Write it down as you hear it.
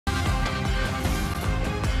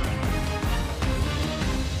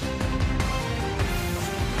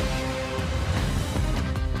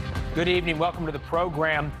Good evening. Welcome to the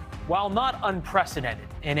program. While not unprecedented,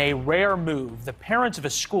 in a rare move, the parents of a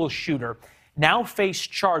school shooter now face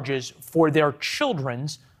charges for their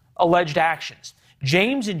children's alleged actions.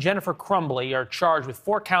 James and Jennifer Crumbly are charged with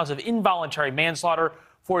 4 counts of involuntary manslaughter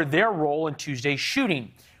for their role in Tuesday's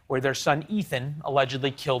shooting, where their son Ethan allegedly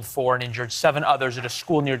killed 4 and injured 7 others at a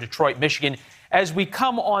school near Detroit, Michigan. As we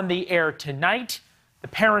come on the air tonight, the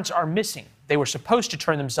parents are missing. They were supposed to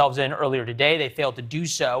turn themselves in earlier today. They failed to do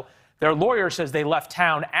so. Their lawyer says they left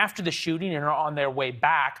town after the shooting and are on their way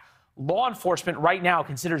back. Law enforcement right now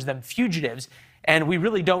considers them fugitives, and we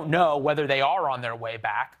really don't know whether they are on their way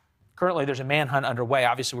back. Currently, there's a manhunt underway.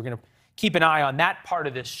 Obviously, we're going to keep an eye on that part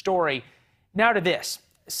of this story. Now to this.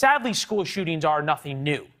 Sadly, school shootings are nothing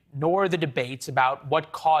new, nor the debates about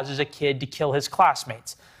what causes a kid to kill his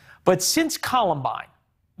classmates. But since Columbine,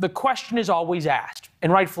 the question is always asked,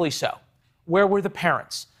 and rightfully so, where were the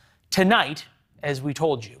parents? Tonight, as we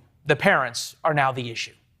told you, the parents are now the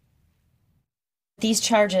issue. These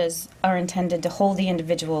charges are intended to hold the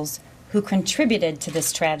individuals who contributed to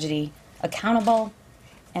this tragedy accountable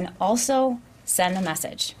and also send a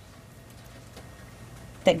message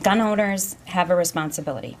that gun owners have a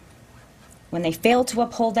responsibility. When they fail to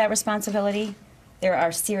uphold that responsibility, there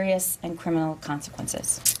are serious and criminal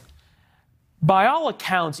consequences. By all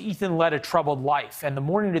accounts, Ethan led a troubled life, and the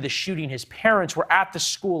morning of the shooting, his parents were at the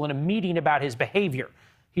school in a meeting about his behavior.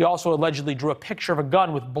 He also allegedly drew a picture of a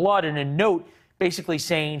gun with blood and a note basically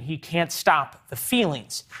saying he can't stop the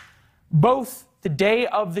feelings. Both the day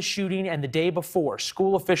of the shooting and the day before,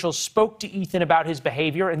 school officials spoke to Ethan about his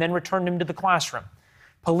behavior and then returned him to the classroom.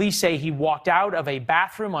 Police say he walked out of a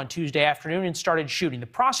bathroom on Tuesday afternoon and started shooting. The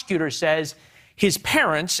prosecutor says his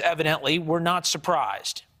parents evidently were not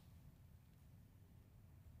surprised.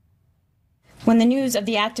 When the news of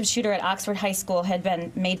the active shooter at Oxford High School had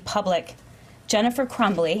been made public, Jennifer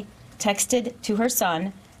Crumbly texted to her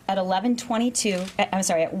son at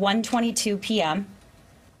 1:22 p.m.,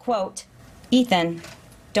 quote, "Ethan,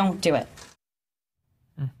 don't do it."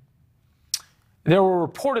 There were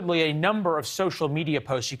reportedly a number of social media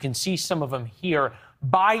posts, you can see some of them here,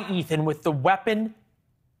 by Ethan with the weapon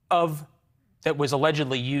that was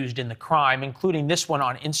allegedly used in the crime, including this one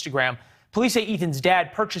on Instagram. Police say Ethan's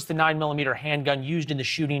dad purchased the 9mm handgun used in the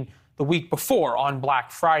shooting the week before on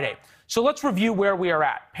Black Friday. So let's review where we are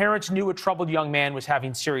at. Parents knew a troubled young man was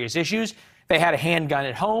having serious issues. They had a handgun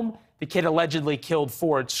at home. The kid allegedly killed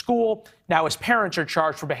 4 at school. Now his parents are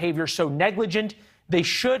charged for behavior so negligent they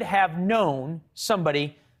should have known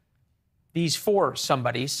these 4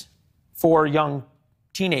 young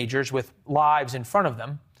teenagers with lives in front of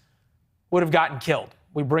them, would have gotten killed.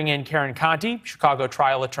 We bring in Karen Conti, Chicago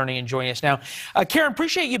trial attorney, and joining us now. Karen,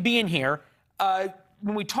 appreciate you being here.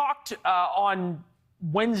 When we talked on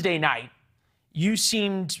Wednesday night, you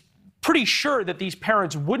seemed pretty sure that these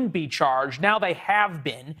parents wouldn't be charged. Now they have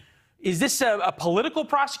been. Is this a political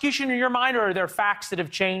prosecution in your mind, or are there facts that have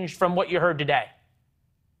changed from what you heard today?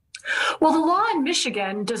 Well, the law in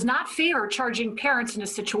Michigan does not favor charging parents in a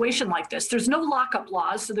situation like this. There's no lockup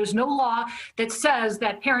laws, so there's no law that says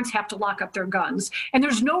that parents have to lock up their guns. And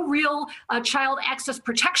there's no real child access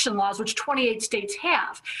protection laws, which 28 states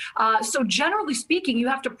have. So generally speaking, you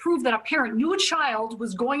have to prove that a parent knew a child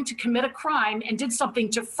was going to commit a crime and did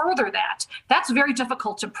something to further that. That's very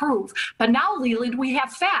difficult to prove. But now, Leland, we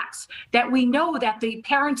have facts that we know that the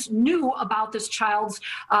parents knew about this child's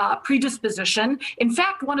predisposition. In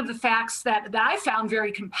fact, one of the facts that I found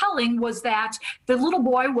very compelling was that the little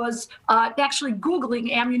boy was actually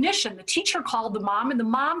Googling ammunition. The teacher called the mom, and the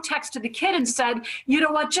mom texted the kid and said, "You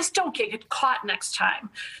know what, just don't get caught next time."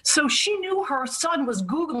 So she knew her son was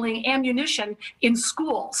Googling ammunition in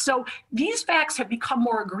school. So these facts have become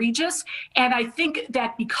more egregious, and I think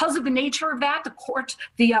that because of the nature of that,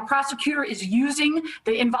 the prosecutor is using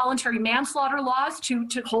the involuntary manslaughter laws to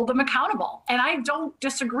hold them accountable, and I don't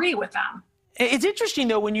disagree with them. It's interesting,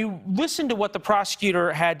 though, when you listen to what the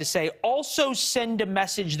prosecutor had to say, also send a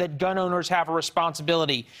message that gun owners have a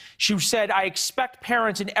responsibility. She said, "I expect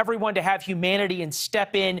parents and everyone to have humanity and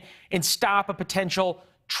step in and stop a potential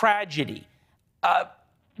tragedy."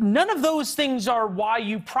 None of those things are why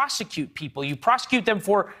you prosecute people. You prosecute them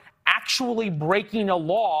for actually breaking a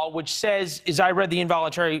law, which says, as I read the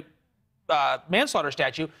involuntary manslaughter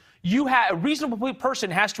statute, a reasonable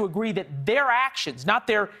person has to agree that their actions, not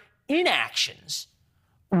their inactions,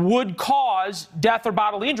 would cause death or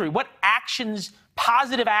bodily injury. What actions,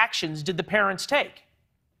 positive actions, did the parents take?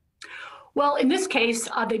 Well, in this case,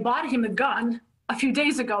 they bought him a gun a few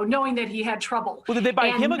days ago, knowing that he had trouble. Well, did they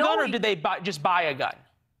buy him a gun, or did they just buy a gun?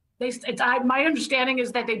 My understanding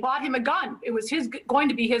is that they bought him a gun. It was going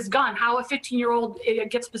to be his gun. How a 15-year-old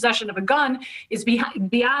gets possession of a gun is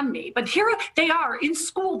beyond me. But here they are in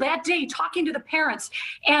school that day talking to the parents,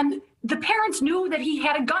 and the parents knew that he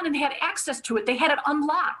had a gun and had access to it. They had it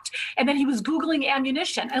unlocked, and then he was Googling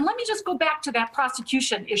ammunition. And let me just go back to that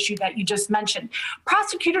prosecution issue that you just mentioned.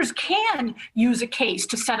 Prosecutors can use a case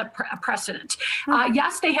to set a precedent.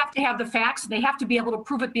 Yes, they have to have the facts, and they have to be able to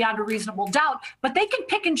prove it beyond a reasonable doubt, but they can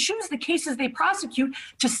pick and choose the cases they prosecute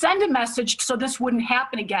to send a message so this wouldn't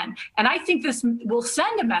happen again. And I think this will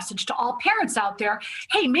send a message to all parents out there.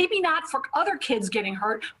 Hey, maybe not for other kids getting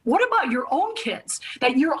hurt. What about your own kids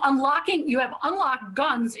that you have unlocked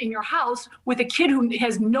guns in your house with a kid who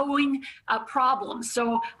has knowing problems?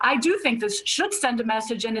 So I do think this should send a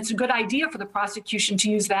message, and it's a good idea for the prosecution to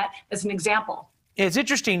use that as an example. It's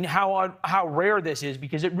interesting how rare this is,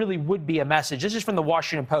 because it really would be a message. This is from the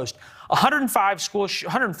Washington Post. 145 school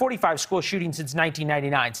shootings since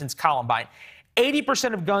 1999, since Columbine.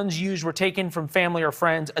 80% of guns used were taken from family or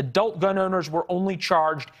friends. Adult gun owners were only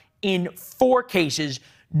charged in 4 cases.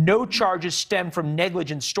 No charges stem from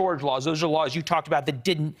negligent storage laws. Those are laws you talked about that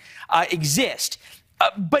didn't exist.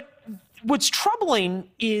 But what's troubling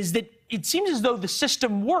is that it seems as though the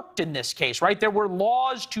system worked in this case, right? There were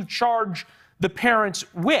laws to charge the parents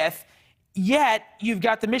with, yet you've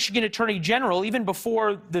got the Michigan Attorney General, even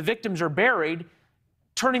before the victims are buried,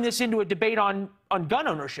 turning this into a debate on gun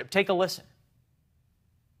ownership. Take a listen.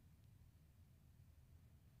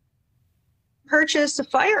 Purchase a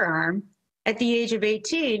firearm at the age of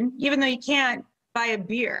 18, even though you can't buy a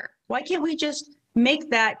beer. Why can't we just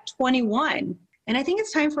make that 21? And I think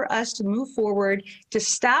it's time for us to move forward, to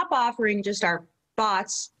stop offering just our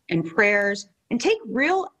thoughts and prayers and take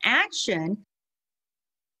real action.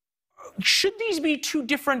 Should these be 2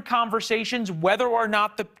 different conversations, whether or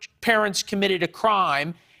not the parents committed a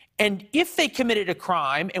crime? And if they committed a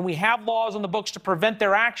crime and we have laws on the books to prevent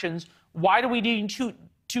their actions, why do we need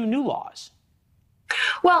two new laws?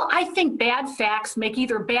 Well, I think bad facts make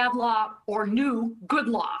either bad law or new good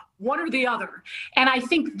law, one or the other. And I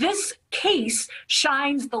think this case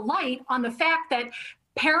shines the light on the fact that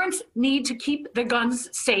parents need to keep the guns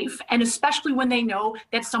safe, and especially when they know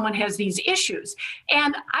that someone has these issues.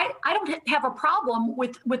 And I don't have a problem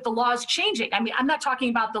with the laws changing. I mean, I'm not talking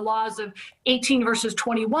about the laws of 18 versus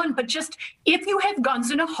 21, but just if you have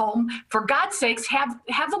guns in a home, for God's sakes, have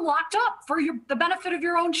them locked up for the benefit of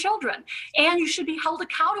your own children. And you should be held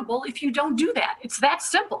accountable if you don't do that. It's that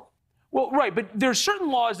simple. Well, right, but there's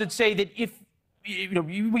certain laws that say that if we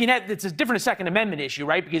can have, it's a different Second Amendment issue,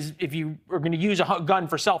 right? Because if you are going to use a gun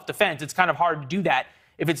for self-defense, it's kind of hard to do that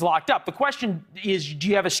if it's locked up. The question is, do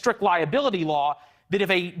you have a strict liability law that if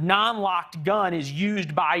a non-locked gun is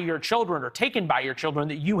used by your children or taken by your children,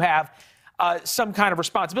 that you have some kind of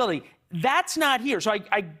responsibility? That's not here. So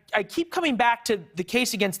I keep coming back to the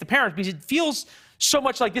case against the parents, because it feels so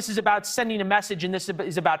much like this is about sending a message and this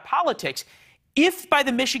is about politics. If by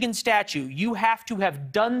the Michigan statute you have to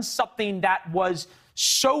have done something that was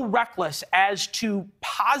so reckless as to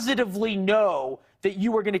positively know that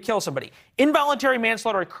you were going to kill somebody. Involuntary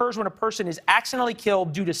manslaughter occurs when a person is accidentally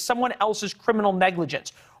killed due to someone else's criminal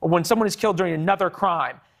negligence, or when someone is killed during another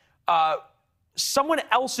crime. Someone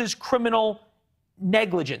else's criminal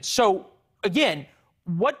negligence. So again,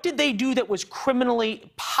 what did they do that was criminally,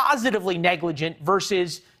 positively negligent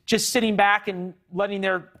versus just sitting back and letting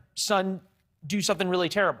their son do something really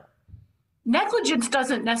terrible? Negligence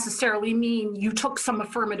doesn't necessarily mean you took some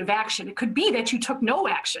affirmative action. It could be that you took no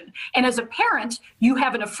action. And as a parent, you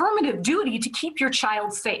have an affirmative duty to keep your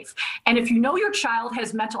child safe. And if you know your child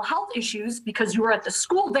has mental health issues because you were at the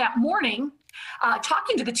school that morning,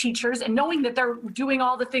 talking to the teachers and knowing that they're doing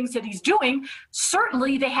all the things that he's doing,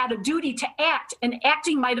 certainly they had a duty to act. And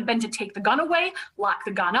acting might have been to take the gun away, lock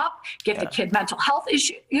the gun up, get the kid mental health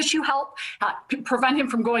issue help, prevent him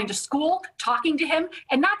from going to school, talking to him,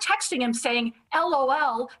 and not texting him saying,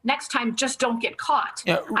 LOL, next time just don't get caught.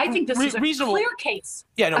 Yeah, I think this is a clear case.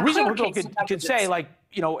 Yeah, no, reasonable could say, like,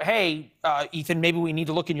 hey, Ethan, maybe we need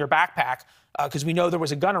to look in your backpack because we know there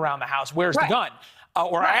was a gun around the house. Where's the gun?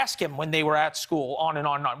 Or ask him when they were at school, on and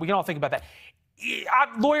on and on. We can all think about that.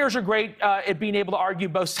 Lawyers are great at being able to argue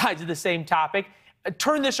both sides of the same topic.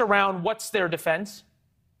 Turn this around. What's their defense?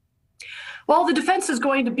 Well, the defense is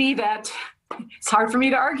going to be that it's hard for me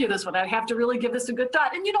to argue this one. I have to really give this a good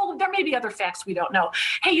thought. And, there may be other facts we don't know.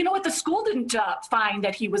 Hey, you know what? The school didn't find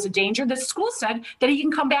that he was a danger. The school said that he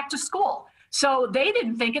can come back to school.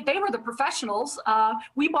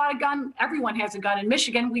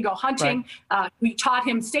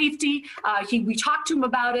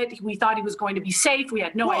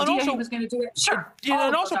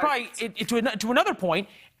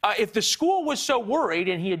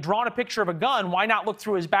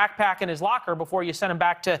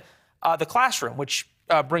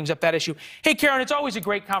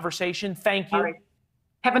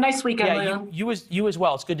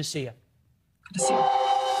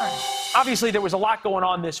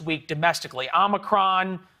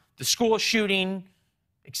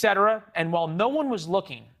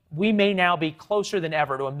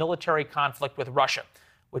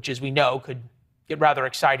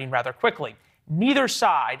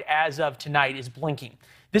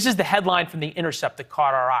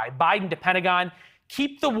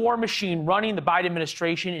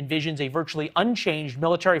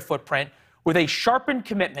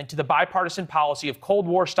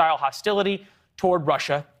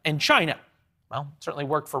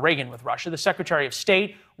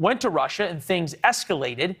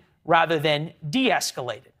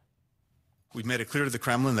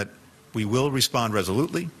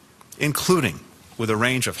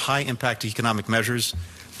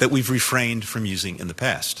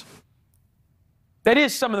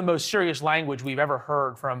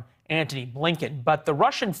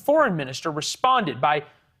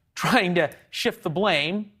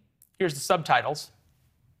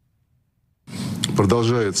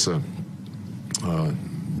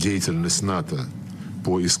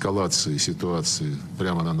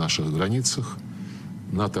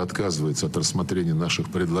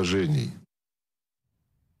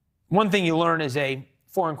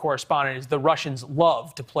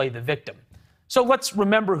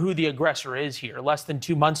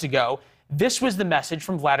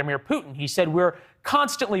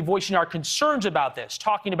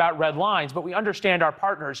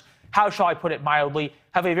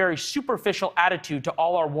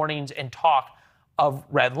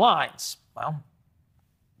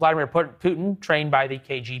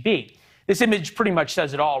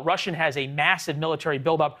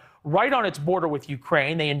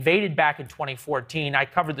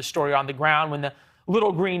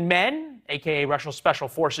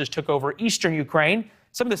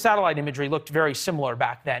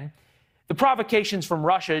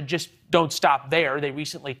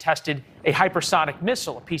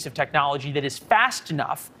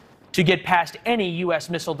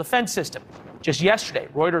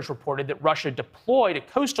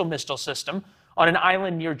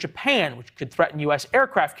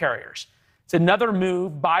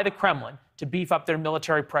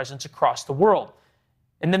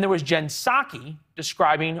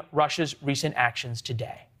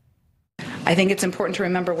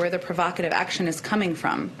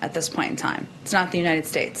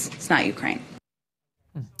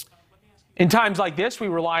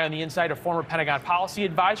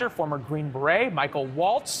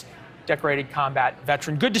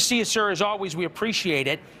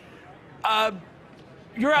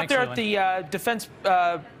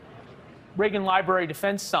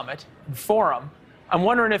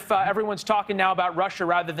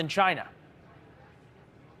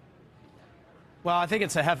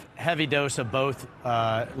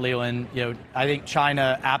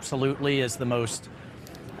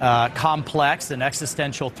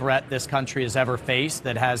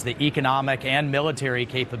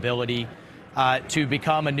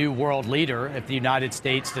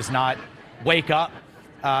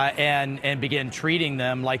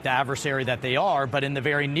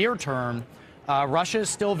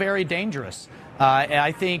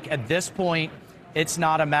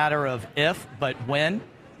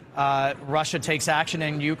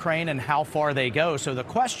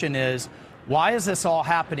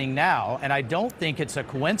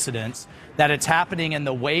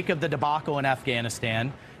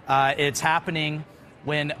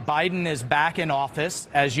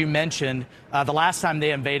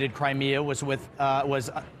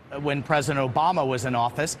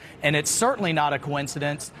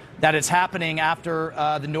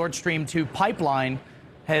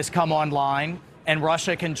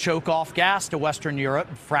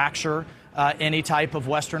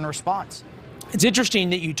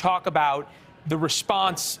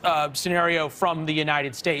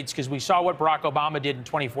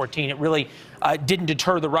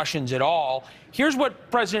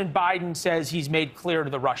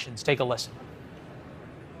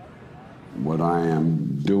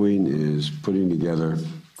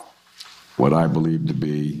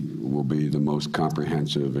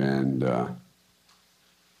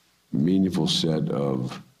 meaningful set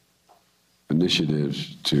of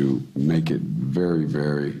initiatives to make it very,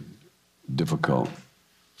 very difficult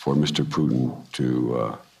for Mr. Putin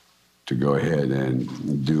to go ahead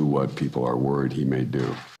and do what people are worried he may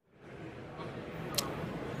do.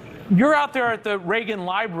 You're out there at the Reagan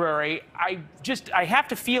Library. I have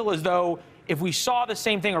to feel as though if we saw the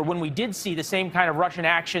same thing, or when we did see the same kind of Russian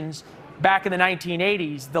actions back in the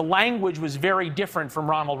 1980s, the language was very different from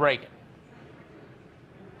Ronald Reagan.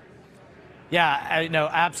 Yeah, no,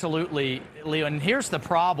 absolutely, Leo. And here's the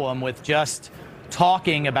problem with just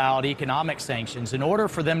talking about economic sanctions. In order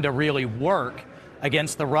for them to really work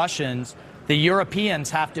against the Russians, the Europeans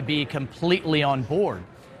have to be completely on board.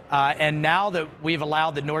 And now that we've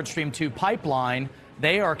allowed the Nord Stream 2 pipeline,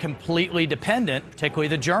 they are completely dependent, particularly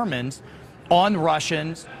the Germans, on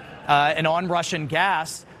Russians and on Russian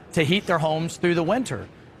gas to heat their homes through the winter.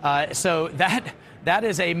 So that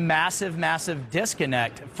is a massive, massive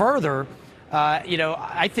disconnect. Further,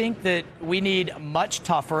 I think that we need much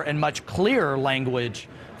tougher and much clearer language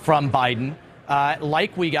from Biden,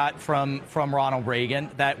 like we got from Ronald Reagan,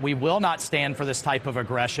 that we will not stand for this type of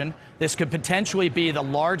aggression. This could potentially be the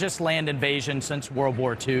largest land invasion since World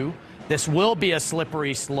War II. This will be a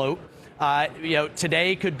slippery slope.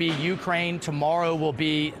 Today could be Ukraine, tomorrow will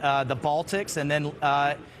be the Baltics,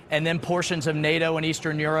 and then portions of NATO and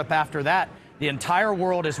Eastern Europe after that. The entire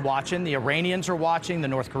world is watching. The Iranians are watching. The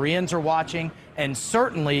North Koreans are watching. And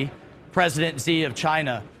certainly President Xi of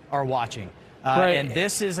China are watching. Right. And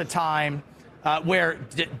this is a time where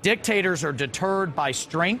dictators are deterred by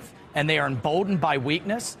strength and they are emboldened by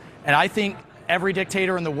weakness. And I think every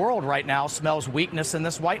dictator in the world right now smells weakness in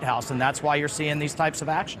this White House. And that's why you're seeing these types of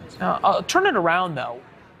actions. I'll turn it around, though.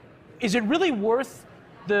 Is it really worth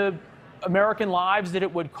the American lives that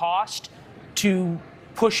it would cost to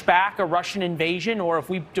push back a Russian invasion, or if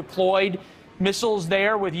we deployed missiles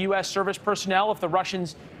there with U.S. service personnel, if the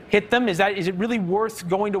Russians hit them, is it really worth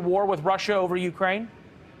going to war with Russia over Ukraine?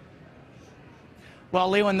 Well,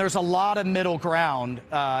 Leland, there's a lot of middle ground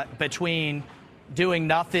between doing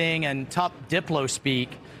nothing and tough diplo speak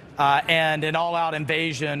and an all-out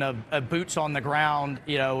invasion of boots on the ground,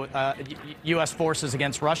 U.S. forces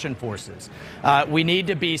against Russian forces. We need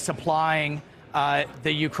to be supplying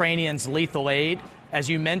the Ukrainians lethal aid. As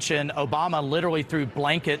you mentioned, Obama literally threw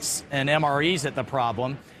blankets and MREs at the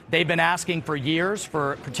problem. They've been asking for years,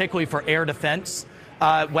 particularly for air defense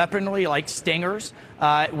weaponry like Stingers.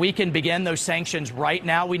 We can begin those sanctions right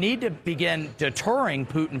now. We need to begin deterring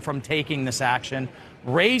Putin from taking this action,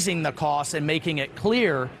 raising the costs and making it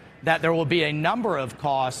clear that there will be a number of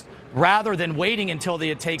costs rather than waiting until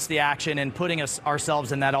it takes the action and putting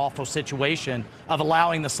ourselves in that awful situation of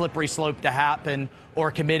allowing the slippery slope to happen or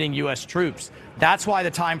committing U.S. troops. That's why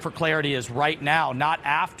the time for clarity is right now, not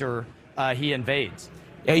after he invades.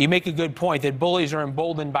 Yeah, you make a good point that bullies are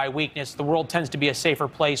emboldened by weakness. The world tends to be a safer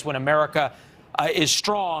place when America is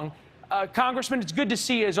strong. Congressman, it's good to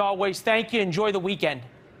see you as always. Thank you. Enjoy the weekend.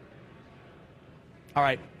 All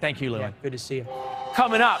right. Thank you, Leland. Yeah, good to see you.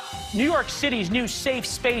 Coming up, New York City's new safe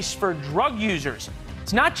space for drug users.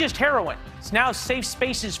 It's not just heroin. It's now safe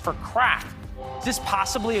spaces for crack. Is this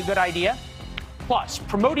possibly a good idea? Plus,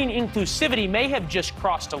 promoting inclusivity may have just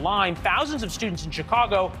crossed a line. Thousands of students in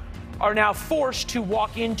Chicago are now forced to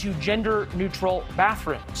walk into gender-neutral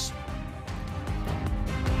bathrooms.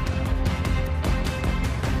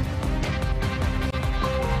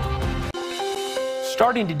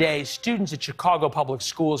 Starting today, students at Chicago Public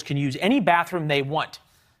Schools can use any bathroom they want.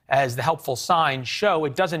 As the helpful signs show,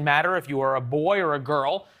 it doesn't matter if you are a boy or a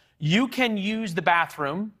girl. You can use the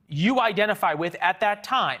bathroom you identify with at that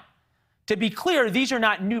time. To be clear, these are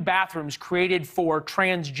not new bathrooms created for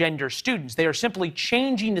transgender students. They are simply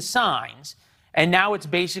changing the signs, and now it's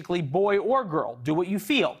basically boy or girl. Do what you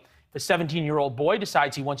feel. If a 17-year-old boy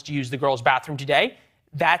decides he wants to use the girls' bathroom today,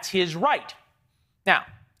 that's his right. Now,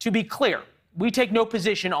 to be clear, we take no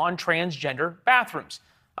position on transgender bathrooms.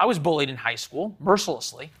 I was bullied in high school,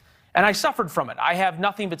 mercilessly, and I suffered from it. I have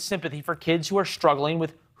nothing but sympathy for kids who are struggling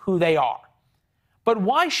with who they are. But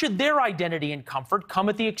why should their identity and comfort come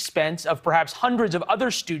at the expense of perhaps hundreds of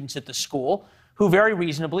other students at the school who very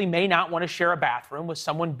reasonably may not want to share a bathroom with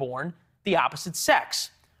someone born the opposite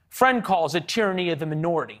sex? Friend calls it tyranny of the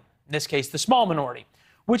minority, in this case, the small minority,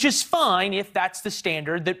 which is fine if that's the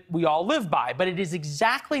standard that we all live by. But it is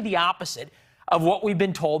exactly the opposite of what we've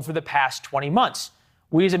been told for the past 20 months.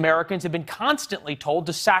 We as Americans have been constantly told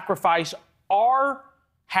to sacrifice our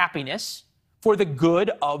happiness for the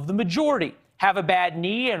good of the majority. Have a bad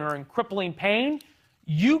knee and are in crippling pain,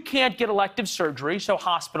 you can't get elective surgery, so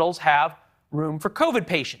hospitals have room for COVID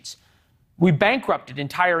patients. We bankrupted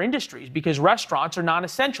entire industries because restaurants are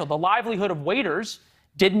non-essential. The livelihood of waiters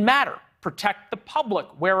didn't matter. Protect the public.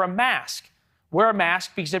 Wear a mask. Wear a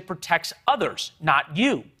mask because it protects others, not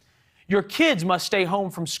you. Your kids must stay home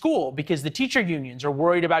from school because the teacher unions are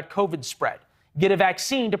worried about COVID spread. Get a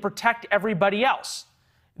vaccine to protect everybody else.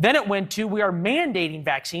 Then it went to, we are mandating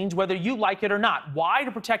vaccines whether you like it or not. Why?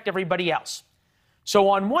 To protect everybody else. So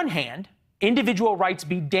on one hand, individual rights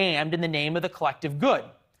be damned in the name of the collective good.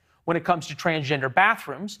 When it comes to transgender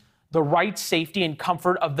bathrooms, the rights, safety, and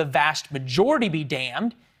comfort of the vast majority be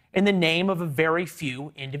damned in the name of a very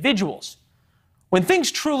few individuals. When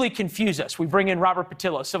things truly confuse us, we bring in Robert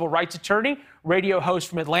Patillo, civil rights attorney, radio host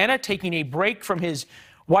from Atlanta, taking a break from his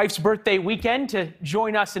wife's birthday weekend to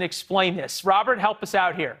join us and explain this. Robert, help us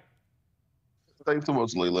out here. Thanks so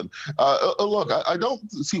much, Leland. Look, I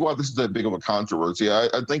don't see why this is that big of a controversy. I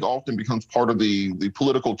think often becomes part of the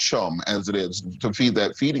political chum, as it is, to feed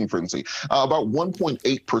that feeding frenzy. About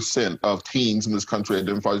 1.8% of teens in this country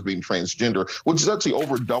identify as being transgender, which is actually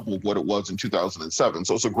over double what it was in 2007.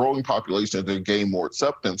 So it's a growing population that gain more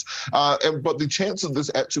acceptance. But the chance of this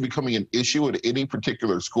actually becoming an issue at any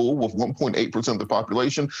particular school with 1.8% of the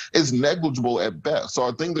population is negligible at best. So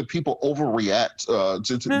I think that people overreact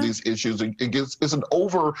to these issues. It's an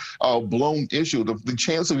overblown issue. The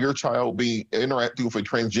chance of your child being interacting with a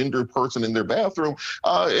transgender person in their bathroom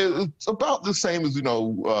it's about the same as,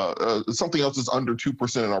 something else that's under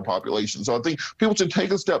 2% in our population. So I think people should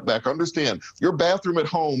take a step back, understand your bathroom at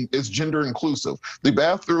home is gender inclusive. The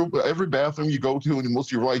bathroom, every bathroom you go to in most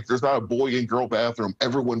of your life, there's not a boy and girl bathroom.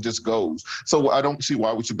 Everyone just goes. So I don't see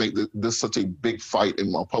why we should make this such a big fight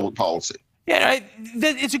in public policy. Yeah,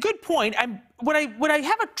 it's a good point. What I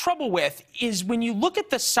have a trouble with is when you look at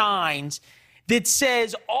the signs that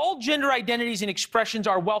says all gender identities and expressions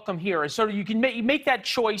are welcome here. So you can make that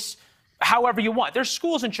choice however you want. There's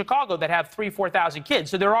schools in Chicago that have 3,000 to 4,000 kids.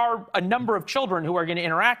 So there are a number of children who are going to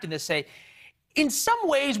interact in this. Say, in some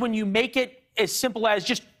ways, when you make it as simple as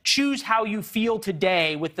just choose how you feel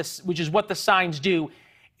today, with this, which is what the signs do,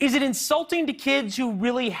 is it insulting to kids who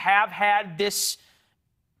really have had this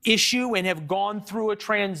issue and have gone through a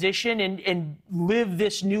transition and live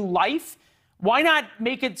this new life? Why not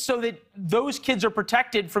make it so that those kids are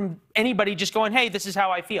protected from anybody just going, hey, this is how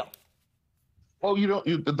I feel? Well,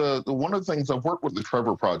 one of the things I've worked with the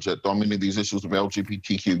Trevor Project on many of these issues of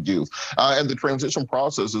LGBTQ youth, and the transition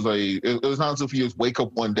process it's not as if you just wake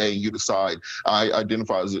up one day and you decide I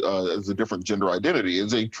identify as a different gender identity.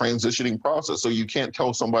 It's a transitioning process. So you can't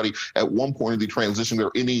tell somebody at one point of the transition they're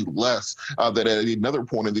any less than at another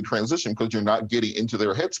point of the transition because you're not getting into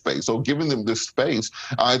their headspace. So giving them this space,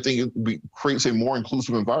 I think it creates a more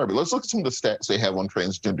inclusive environment. Let's look at some of the stats they have on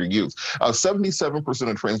transgender youth. 77% of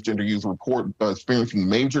transgender youth report experiencing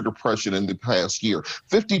major depression in the past year.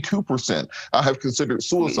 52% have considered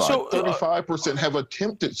suicide. 35% have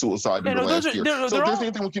attempted suicide in the last year. So if there's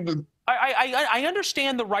anything we can do. I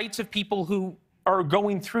understand the rights of people who are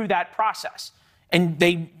going through that process, and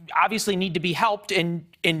they obviously need to be helped and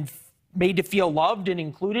made to feel loved and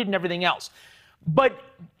included and everything else. But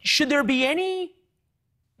should there be any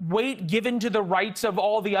weight given to the rights of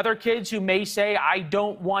all the other kids who may say, I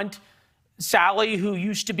don't want Sally, who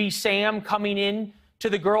used to be Sam, coming in to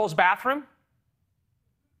the girls' bathroom?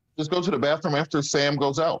 Just go to the bathroom after Sam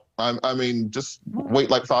goes out. I mean, just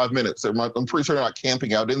wait like 5 minutes. I'm pretty sure they're not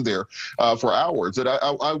camping out in there for hours. And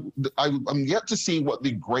I'm yet to see what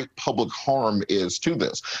the great public harm is to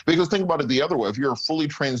this. Because think about it the other way. If you're a fully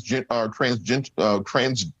transitioned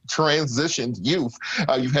youth,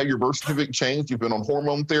 you've had your birth certificate changed, you've been on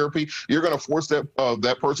hormone therapy, you're going to force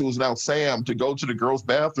that person who's now Sam to go to the girls'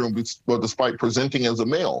 bathroom despite presenting as a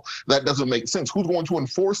male. That doesn't make sense. Who's going to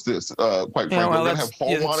enforce this, quite frankly? They're going to have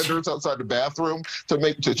hall monitors outside the bathroom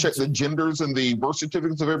to check the genders and the birth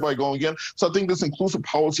certificates of everybody going in. So I think this inclusive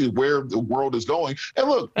policy is where the world is going. And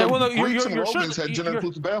look, Greeks and Romans had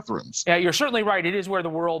gender-inclusive bathrooms. Yeah, you're certainly right. It is where the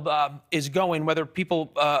world is going, whether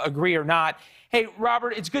people agree or not. Hey,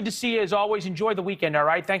 Robert, it's good to see you as always. Enjoy the weekend, all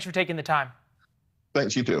right? Thanks for taking the time.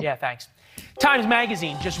 Thanks, you too. Yeah, thanks. Times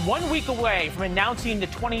Magazine, just 1 week away from announcing the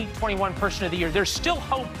 2021 Person of the Year. There's still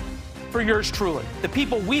hope for yours truly. The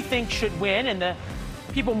people we think should win and the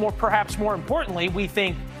people perhaps more importantly, we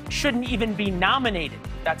think shouldn't even be nominated.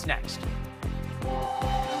 That's next.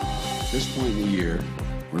 At this point in the year,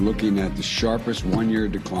 we're looking at the sharpest one-year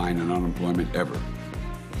decline in unemployment ever.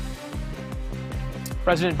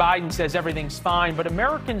 President Biden says everything's fine, but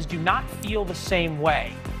Americans do not feel the same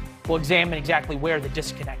way. We'll examine exactly where the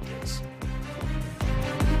disconnect is.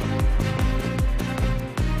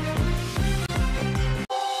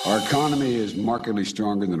 Our economy is markedly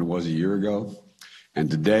stronger than it was a year ago. And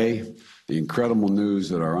today, the incredible news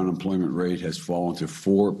that our unemployment rate has fallen to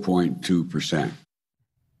 4.2%.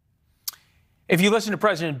 If you listen to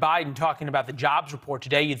President Biden talking about the jobs report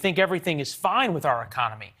today, you'd think everything is fine with our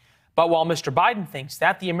economy. But while Mr. Biden thinks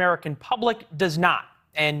that, the American public does not.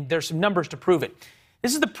 And there's some numbers to prove it.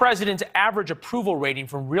 This is the president's average approval rating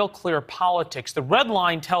from Real Clear Politics. The red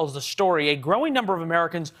line tells the story. A growing number of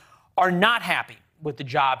Americans are not happy with the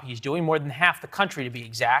job he's doing, more than half the country to be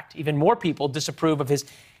exact. Even more people disapprove of his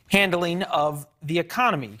handling of the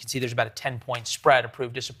economy. You can see there's about a 10-point spread,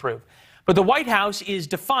 approve, disapprove. But the White House is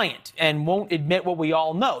defiant and won't admit what we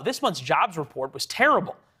all know. This month's jobs report was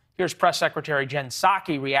terrible. Here's Press Secretary Jen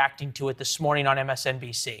Psaki reacting to it this morning on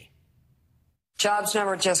MSNBC. Jobs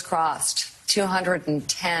number just crossed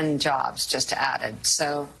 210 jobs just added.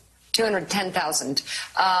 So 210,000.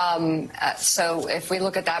 So if we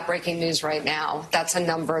look at that breaking news right now, that's a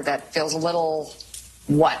number that feels a little,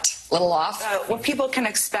 little off? What people can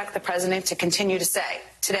expect the president to continue to say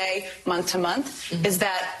today, month to month, is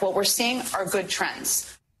that what we're seeing are good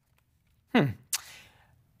trends.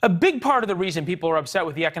 A big part of the reason people are upset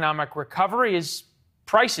with the economic recovery is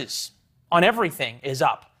prices on everything is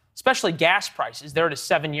up, especially gas prices. They're at a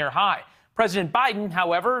 7-year high. President Biden,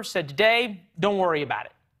 however, said today, don't worry about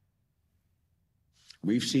it.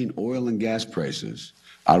 We've seen oil and gas prices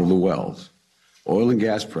out of the wells, oil and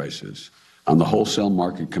gas prices on the wholesale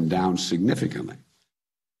market come down significantly.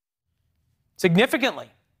 Significantly.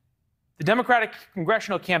 The Democratic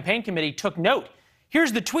Congressional Campaign Committee took note.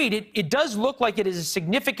 Here's the tweet. It does look like it is a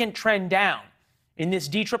significant trend down. In this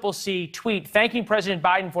DCCC tweet, thanking President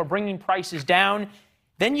Biden for bringing prices down.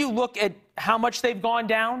 Then you look at how much they've gone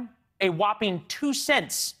down, a whopping 2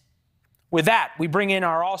 cents. With that, we bring in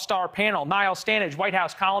our all-star panel, Niall Stanage, White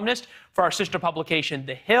House columnist for our sister publication,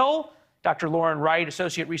 The Hill, Dr. Lauren Wright,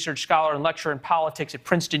 Associate Research Scholar and Lecturer in Politics at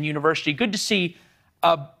Princeton University. Good to see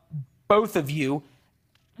both of you.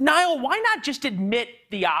 Niall, why not just admit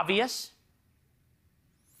the obvious?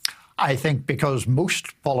 I think because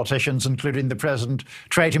most politicians, including the president,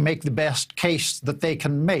 try to make the best case that they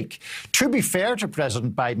can make. To be fair to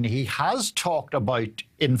President Biden, he has talked about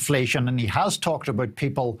inflation and he has talked about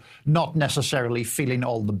people not necessarily feeling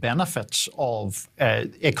all the benefits of the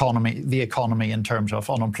economy in terms of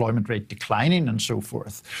unemployment rate declining and so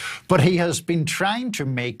forth. But he has been trying to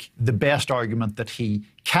make the best argument that he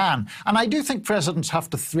can. And I do think presidents have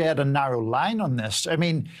to thread a narrow line on this. I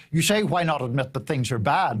mean, you say, why not admit that things are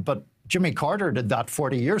bad? But Jimmy Carter did that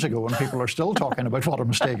 40 years ago, and people are still talking about what a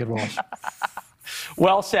mistake it was.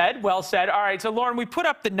 Well said, well said. All right, so Lauren, we put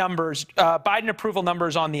up the numbers, Biden approval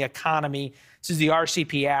numbers on the economy. This is the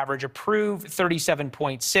RCP average. Approve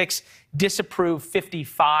 37.6, disapprove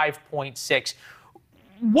 55.6.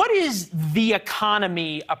 What is the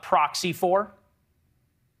economy a proxy for?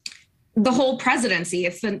 The whole presidency.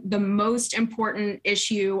 It's the most important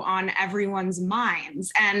issue on everyone's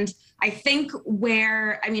minds. And I think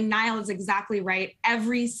Niall is exactly right.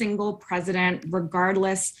 Every single president,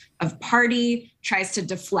 regardless of party, tries to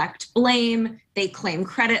deflect blame. They claim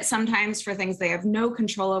credit sometimes for things they have no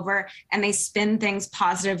control over, and they spin things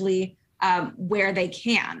positively where they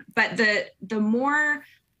can. But the more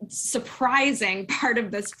surprising part of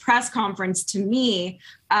this press conference to me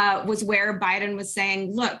was where Biden was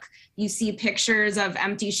saying, look, you see pictures of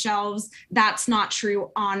empty shelves. That's not true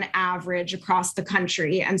on average across the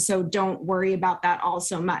country. And so don't worry about that all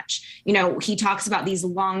so much. You know, he talks about these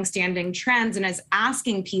longstanding trends and is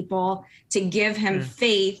asking people to give him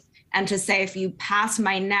faith and to say, if you pass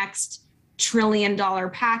my next $1 trillion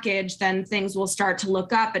package, then things will start to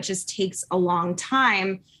look up. It just takes a long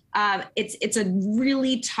time. It's a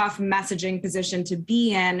really tough messaging position to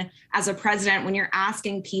be in as a president when you're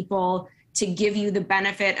asking people to give you the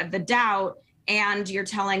benefit of the doubt and you're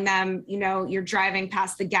telling them, you know, you're driving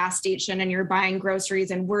past the gas station and you're buying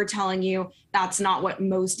groceries and we're telling you that's not what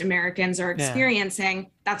most Americans are experiencing.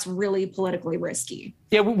 That's really politically risky.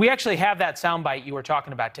 Yeah, we actually have that soundbite you were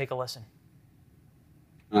talking about. Take a listen.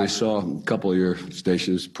 I saw a couple of your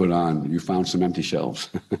stations put on, you found some empty shelves.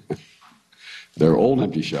 They're old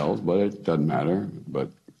empty shelves, but it doesn't matter. But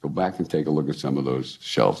go back and take a look at some of those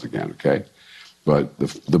shelves again, okay? But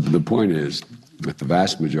the point is that the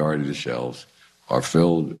vast majority of the shelves are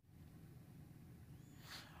filled.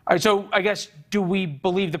 All right, so I guess, do we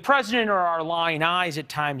believe the president or our lying eyes at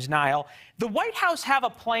times, Niall? The White House have a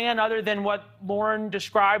plan other than what Lauren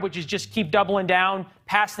described, which is just keep doubling down,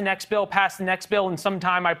 pass the next bill, and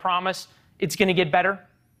sometime, I promise, it's going to get better?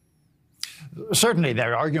 Certainly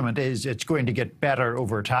their argument is it's going to get better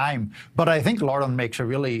over time. But I think Lauren makes a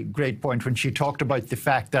really great point when she talked about the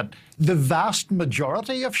fact that the vast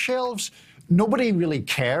majority of shelves nobody really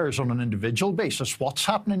cares on an individual basis what's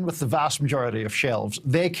happening with the vast majority of shelves.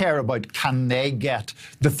 They care about, can they get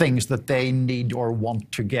the things that they need or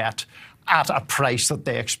want to get at a price that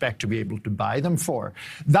they expect to be able to buy them for.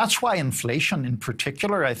 That's why inflation in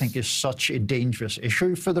particular, I think, is such a dangerous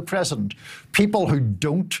issue for the president. People who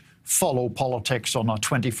don't follow politics on a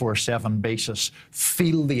 24/7 basis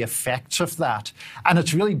feel the effects of that. And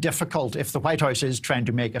it's really difficult if the White House is trying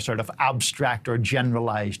to make a sort of abstract or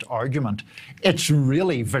generalized argument. It's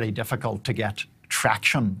really very difficult to get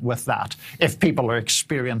traction with that if people are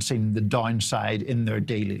experiencing the downside in their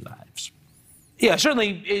daily lives. Yeah,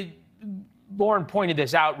 certainly. Lauren pointed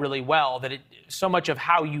this out really well, that so much of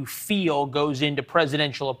how you feel goes into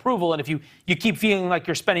presidential approval. And if you keep feeling like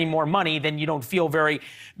you're spending more money, then you don't feel very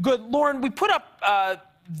good. Lauren, we put up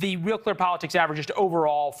the Real Clear Politics average just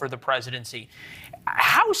overall for the presidency.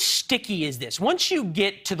 How sticky is this? Once you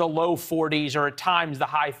get to the low 40s or at times the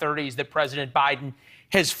high 30s that President Biden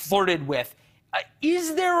has flirted with,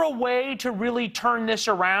 is there a way to really turn this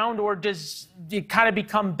around, or does it kind of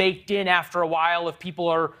become baked in after a while if people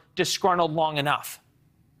are disgruntled long enough?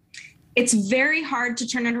 It's very hard to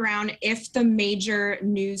turn it around if the major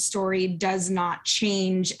news story does not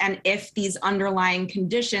change and if these underlying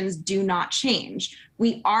conditions do not change.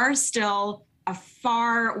 We are still a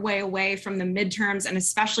far way away from the midterms and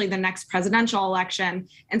especially the next presidential election.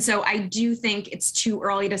 And so I do think it's too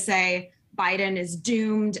early to say Biden is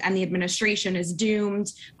doomed and the administration is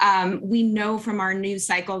doomed. We know from our news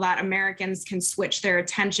cycle that Americans can switch their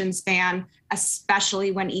attention span,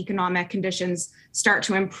 especially when economic conditions start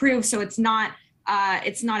to improve. So it's not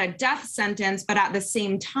a death sentence, but at the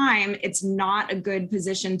same time, it's not a good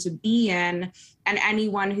position to be in. And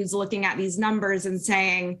anyone who's looking at these numbers and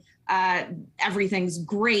saying everything's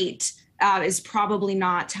great is probably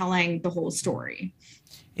not telling the whole story.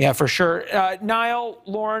 Yeah, for sure. Niall,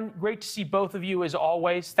 Lauren, great to see both of you as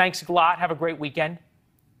always. Thanks a lot. Have a great weekend.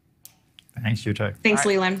 Thanks, you too. Thanks,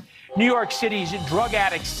 Leland. New York City's drug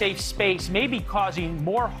addict safe space may be causing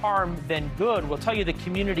more harm than good. We'll tell you the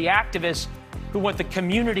community activists who want the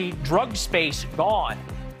community drug space gone.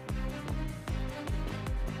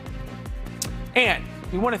 And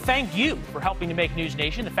we want to thank you for helping to make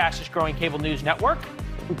NewsNation the fastest growing cable news network.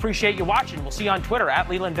 We appreciate you watching. We'll see you on Twitter at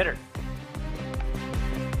Leland Bitter.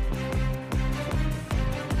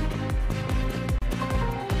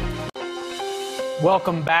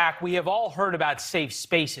 Welcome back. We have all heard about safe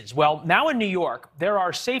spaces. Well, now in New York, there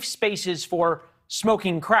are safe spaces for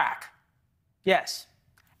smoking crack. Yes,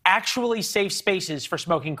 actually safe spaces for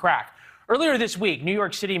smoking crack. Earlier this week, New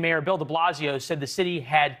York City Mayor Bill de Blasio said the city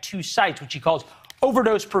had two sites, which he calls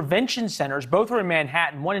overdose prevention centers. Both are in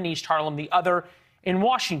Manhattan, one in East Harlem, the other in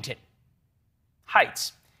Washington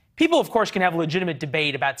Heights. People, of course, can have legitimate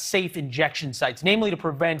debate about safe injection sites, namely to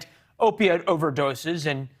prevent opiate overdoses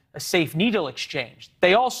and a safe needle exchange.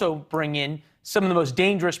 They also bring in some of the most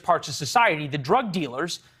dangerous parts of society, the drug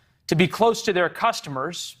dealers, to be close to their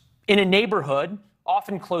customers in a neighborhood,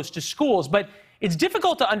 often close to schools. But it's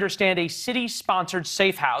difficult to understand a city-sponsored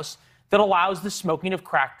safe house that allows the smoking of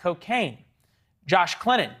crack cocaine. Josh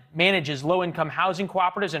Clennon manages low-income housing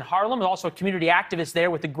cooperatives in Harlem, and also a community activist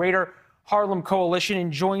there with the Greater Harlem Coalition,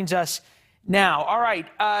 and joins us now. All right.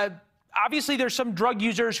 Obviously, there's some drug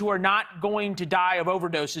users who are not going to die of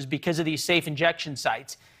overdoses because of these safe injection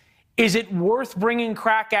sites. Is it worth bringing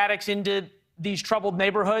crack addicts into these troubled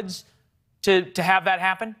neighborhoods to have that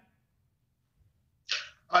happen?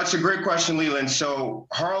 It's a great question, Leland. So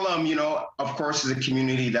Harlem, of course, is a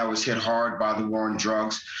community that was hit hard by the war on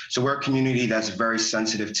drugs. So we're a community that's very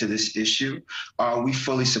sensitive to this issue. We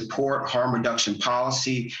fully support harm reduction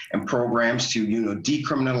policy and programs to,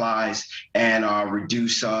 decriminalize and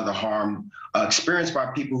reduce the harm experienced by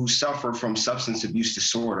people who suffer from substance abuse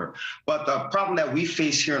disorder. But the problem that we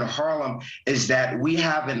face here in Harlem is that we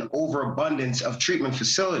have an overabundance of treatment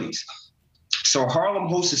facilities. So Harlem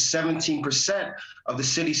hosts 17% of the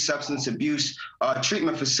city's substance abuse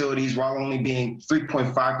treatment facilities, while only being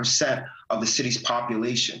 3.5% of the city's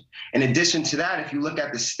population. In addition to that, if you look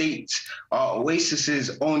at the state's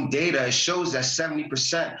Oasis's own data, it shows that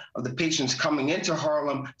 70% of the patients coming into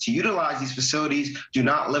Harlem to utilize these facilities do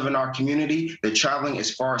not live in our community. They're traveling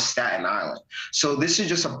as far as Staten Island. So this is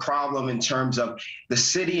just a problem in terms of the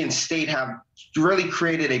city and state have really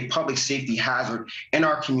created a public safety hazard in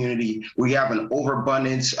our community. We have an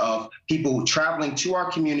overabundance of people traveling to our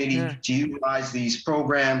community to utilize these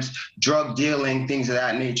programs, drug dealing, things of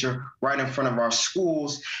that nature, right in front of our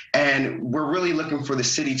schools. And we're really looking for the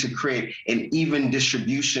city to create an even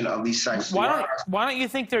distribution of these sites. Why don't you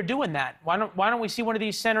think they're doing that? Why don't we see one of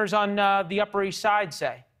these centers on the Upper East Side,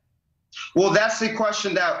 say? Well, that's the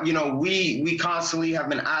question that, we constantly have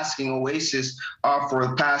been asking Oasis for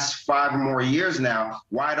the past 5 or more years now.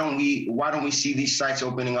 Why don't we see these sites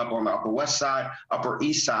opening up on the Upper West Side, Upper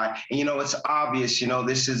East Side? And, it's obvious,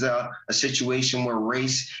 this is a situation where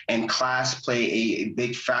race and class play a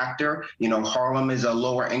big factor. Harlem is a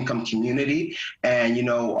lower income community, and,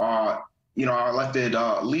 our elected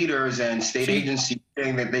leaders and state agencies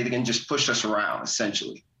saying that they can just push us around,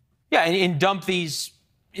 essentially. Yeah, and dump these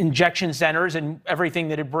injection centers and everything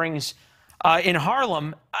that it brings in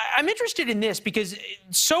Harlem. I'm interested in this because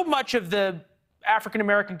so much of the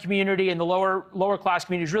African-American community and the lower class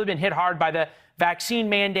community has really been hit hard by the vaccine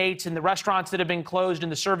mandates and the restaurants that have been closed in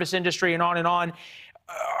the service industry and on and on.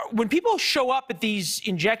 When people show up at these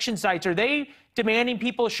injection sites, are they demanding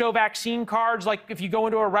people show vaccine cards? Like if you go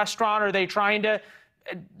into a restaurant, are they trying to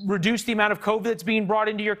reduce the amount of COVID that's being brought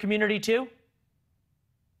into your community too?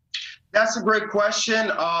 That's a great question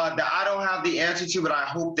that I don't have the answer to, but I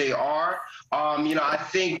hope they are. I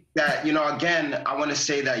think that, again, I want to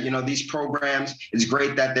say that, these programs, it's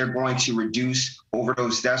great that they're going to reduce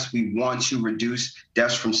overdose deaths. We want to reduce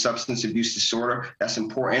deaths from substance abuse disorder. That's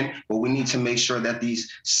important, but we need to make sure that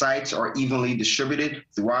these sites are evenly distributed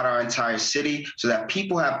throughout our entire city so that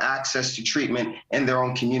people have access to treatment in their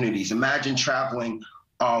own communities. Imagine traveling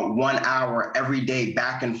 1 hour every day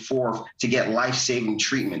back and forth to get life-saving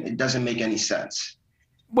treatment. It doesn't make any sense.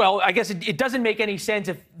 Well, I guess it doesn't make any sense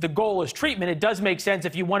if the goal is treatment. It does make sense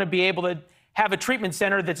if you want to be able to have a treatment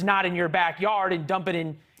center that's not in your backyard and dump it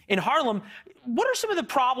in Harlem. What are some of the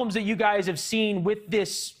problems that you guys have seen with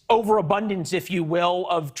this overabundance, if you will,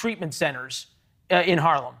 of treatment centers in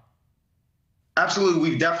Harlem? Absolutely.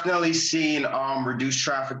 We've definitely seen reduced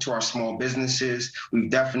traffic to our small businesses. We've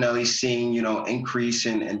definitely seen, increase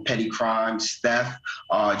in petty crimes, theft,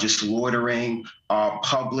 just loitering,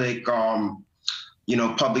 public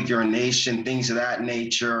urination, things of that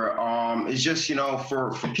nature. It's just,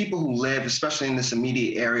 for people who live, especially in this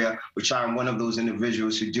immediate area, which I'm one of those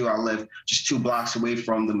individuals who do. I live just 2 blocks away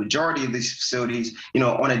from the majority of these facilities.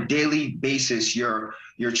 On a daily basis, you're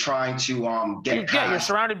trying to get past. Yeah,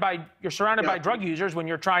 you're surrounded by drug users when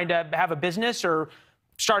you're trying to have a business or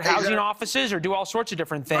start housing offices or do all sorts of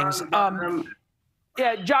different things.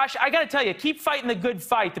 Yeah, Josh, I got to tell you, keep fighting the good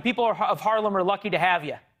fight. The people of Harlem are lucky to have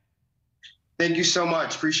you. Thank you so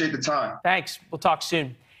much. Appreciate the time. Thanks. We'll talk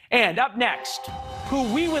soon. And up next, who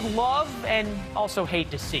we would love and also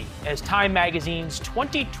hate to see as Time Magazine's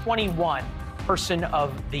 2021 Person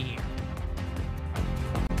of the Year.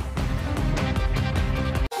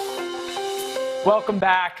 Welcome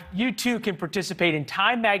back. You too can participate in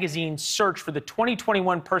Time Magazine's search for the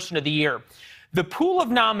 2021 Person of the Year. The pool of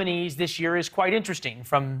nominees this year is quite interesting.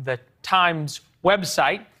 From the Times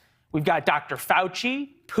website, we've got Dr. Fauci,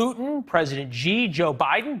 Putin, President Xi, Joe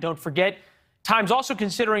Biden. Don't forget, Time's also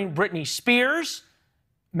considering Britney Spears,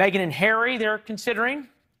 Meghan and Harry they're considering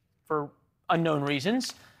for unknown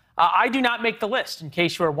reasons. I do not make the list, in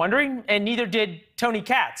case you are wondering, and neither did Tony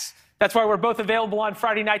Katz. That's why we're both available on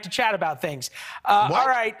Friday night to chat about things. All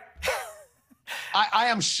right. I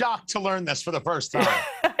am shocked to learn this for the first time.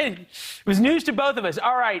 It was news to both of us.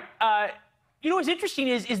 All right. What's interesting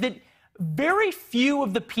is that very few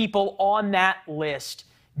of the people on that list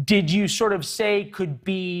did you sort of say could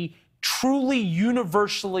be truly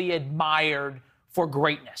universally admired for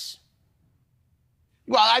greatness.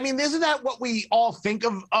 Well, I mean, isn't that what we all think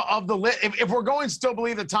of the list? If we're going to still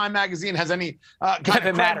believe that Time Magazine has any kind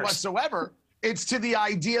of credit whatsoever, it's to the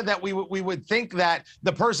idea that we would think that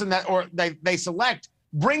the person that they select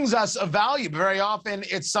brings us a value. Very often,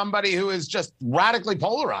 it's somebody who is just radically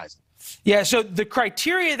polarizing. Yeah, so the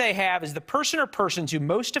criteria they have is the person or persons who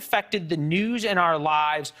most affected the news in our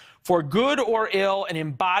lives for good or ill and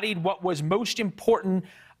embodied what was most important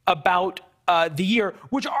about the year,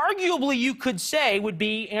 which arguably you could say would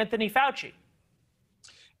be Anthony Fauci.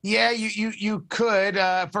 Yeah, you could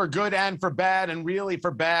for good and for bad, and really for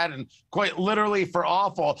bad, and quite literally for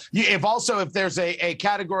awful. If there's a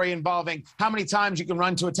category involving how many times you can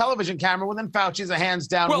run to a television camera, well, then Fauci's a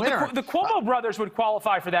hands-down winner. The Cuomo brothers would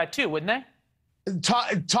qualify for that too, wouldn't they?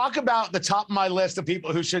 Talk about the top of my list of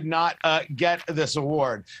people who should not get this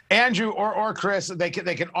award. Andrew or Chris, they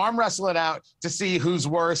can arm wrestle it out to see who's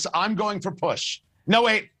worse. I'm going for Push. No,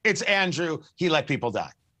 wait, it's Andrew. He let people die.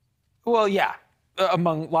 Well, yeah.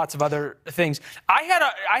 Among lots of other things.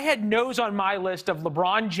 I had no's on my list of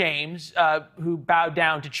LeBron James, who bowed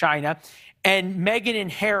down to China, and Meghan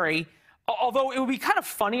and Harry, although it would be kind of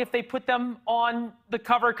funny if they put them on the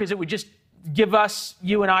cover because it would just give us,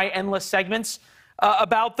 you and I, endless segments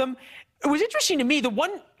about them. It was interesting to me, the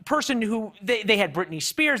one person who, they had Britney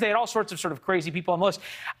Spears, they had all sorts of sort of crazy people on the list.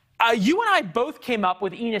 You and I both came up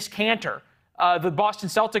with Enes Kanter, the Boston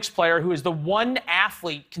Celtics player who is the one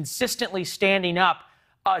athlete consistently standing up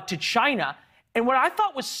to China. And what I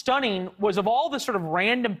thought was stunning was, of all the sort of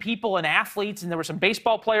random people and athletes, and there were some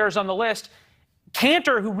baseball players on the list,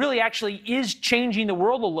 Kanter, who really actually is changing the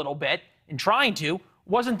world a little bit and trying to,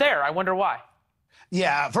 wasn't there. I wonder why.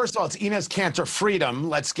 Yeah, first of all, it's Enes Kanter Freedom.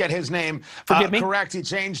 Let's get his name correct. He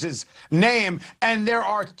changed his name. And there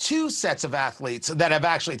are two sets of athletes that have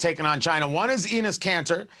actually taken on China. One is Enes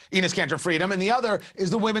Kanter Freedom, and the other is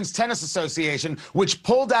the Women's Tennis Association, which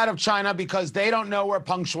pulled out of China because they don't know where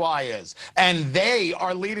Peng Shuai is. And they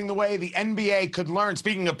are leading the way. The NBA could learn.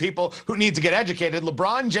 Speaking of people who need to get educated,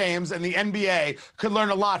 LeBron James and the NBA could learn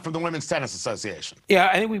a lot from the Women's Tennis Association. Yeah,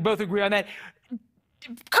 I think we both agree on that.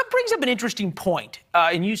 Brings up an interesting point,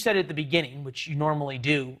 and you said it at the beginning, which you normally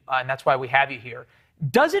do, and that's why we have you here.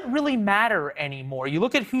 Does it really matter anymore? You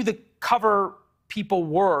look at who the cover people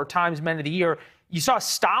were, Times Men of the Year. You saw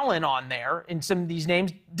Stalin on there in some of these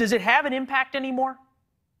names. Does it have an impact anymore?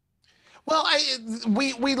 Well,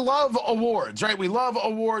 we love awards, right? We love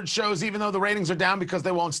award shows, even though the ratings are down because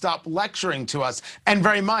they won't stop lecturing to us. And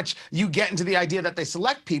very much you get into the idea that they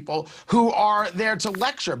select people who are there to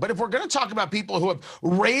lecture. But if we're going to talk about people who have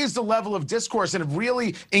raised the level of discourse and have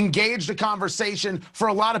really engaged a conversation for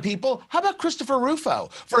a lot of people, how about Christopher Rufo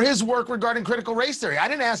for his work regarding critical race theory? I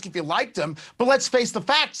didn't ask if you liked him, but let's face the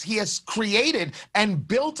facts. He has created and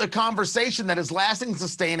built a conversation that is lasting and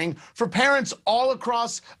sustaining for parents all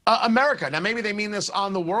across America. Now, maybe they mean this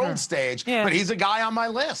on the world stage, but he's a guy on my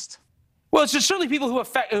list. Well, it's just certainly people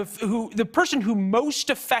who the person who most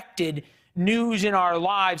affected news in our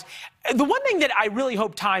lives. The one thing that I really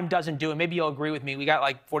hope Time doesn't do, and maybe you'll agree with me, we got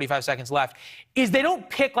like 45 seconds left, is they don't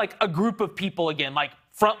pick like a group of people again, like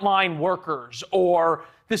frontline workers or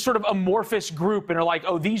this sort of amorphous group, and are like,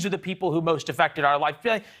 oh, these are the people who most affected our life.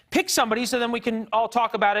 Pick somebody so then we can all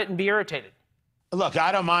talk about it and be irritated. Look,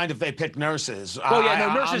 I don't mind if they pick nurses. Well,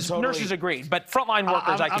 yeah, no, nurses agreed, but frontline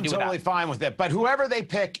workers I can do without. I'm totally fine with it. But whoever they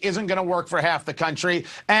pick isn't going to work for half the country,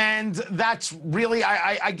 and that's really,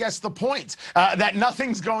 I guess, the point, that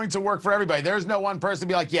nothing's going to work for everybody. There's no one person to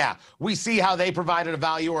be like, yeah, we see how they provided a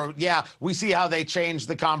value, or yeah, we see how they changed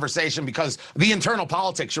the conversation, because the internal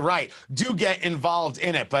politics, you're right, do get involved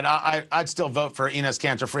in it. But I'd still vote for Enes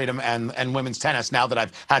Kanter Freedom and women's tennis now that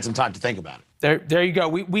I've had some time to think about it. There you go.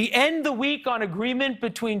 We end the week on agreement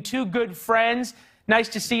between two good friends. Nice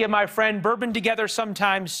to see you, my friend. Bourbon together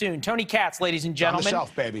sometime soon. Tony Katz, ladies and gentlemen. On the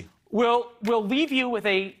shelf, baby. We'll leave you with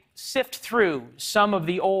a sift through some of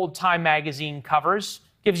the old Time magazine covers.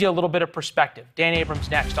 Gives you a little bit of perspective. Dan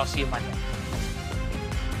Abrams next. I'll see you Monday.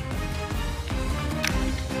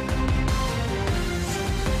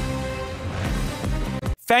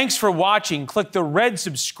 Thanks for watching. Click the red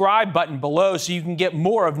subscribe button below so you can get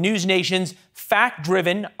more of NewsNation's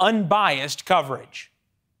fact-driven, unbiased coverage.